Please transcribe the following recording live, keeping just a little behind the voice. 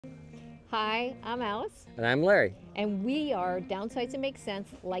Hi, I'm Alice. And I'm Larry. And we are Downsizing Makes Sense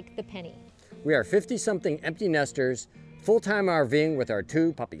like the penny. We are 50-something empty nesters, full-time RVing with our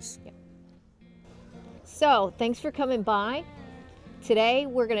 2 puppies. Yep. So, thanks for coming by. Today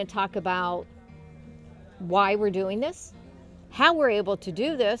we're going to talk about why we're doing this, how we're able to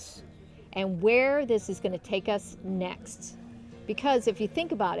do this, and where this is going to take us next. Because if you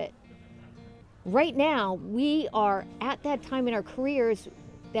think about it, right now we are at that time in our careers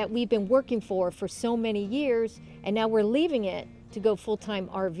that we've been working for so many years, and now we're leaving it to go full-time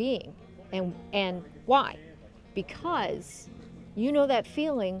RVing. And why? Because you know that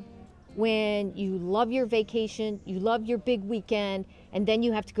feeling when you love your vacation, you love your big weekend, and then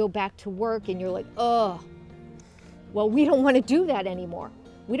you have to go back to work and you're like, oh, well, we don't want to do that anymore.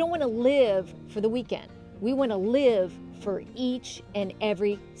 We don't want to live for the weekend. We want to live for each and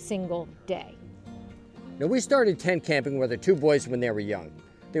every single day. Now, we started tent camping with our 2 boys when they were young.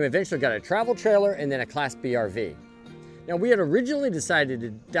 Then we eventually got a travel trailer and then a Class B RV. Now, we had originally decided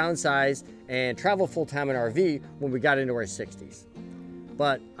to downsize and travel full-time in RV when we got into our 60s.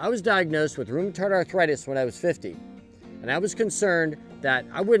 But I was diagnosed with rheumatoid arthritis when I was 50, and I was concerned that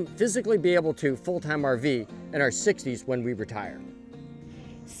I wouldn't physically be able to full-time RV in our 60s when we retire.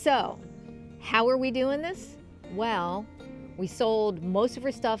 So, how are we doing this? Well, we sold most of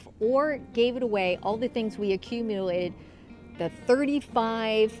our stuff or gave it away, all the things we accumulated the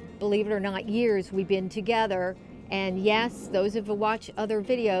 35, believe it or not, years we've been together. And yes, those of you who watch other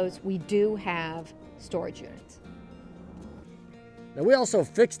videos, we do have storage units. Now, we also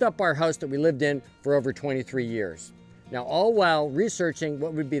fixed up our house that we lived in for over 23 years. Now, all while researching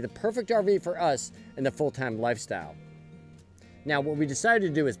what would be the perfect RV for us in the full-time lifestyle. Now, what we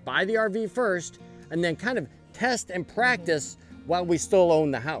decided to do is buy the RV first and then kind of test and practice while we still own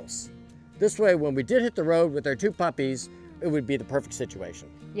the house. This way, when we did hit the road with our 2 puppies, it would be the perfect situation.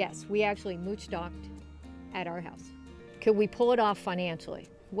 Yes, we actually mooch-docked at our house. Could we pull it off financially?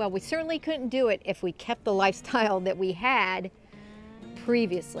 Well, we certainly couldn't do it if we kept the lifestyle that we had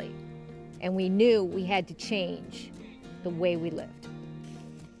previously. And we knew we had to change the way we lived.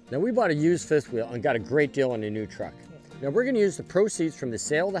 Now, we bought a used fifth wheel and got a great deal on a new truck. Now, we're going to use the proceeds from the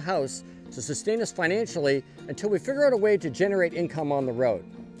sale of the house to sustain us financially until we figure out a way to generate income on the road.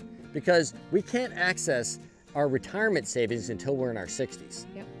 Because we can't access our retirement savings until we're in our 60s.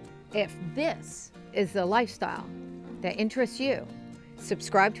 Yep. If this is the lifestyle that interests you,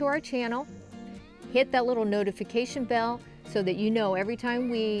 subscribe to our channel, hit that little notification bell so that you know every time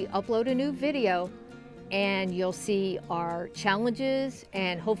we upload a new video, and you'll see our challenges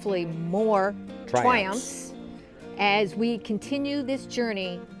and hopefully more triumphs as we continue this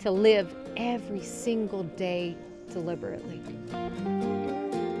journey to live every single day deliberately.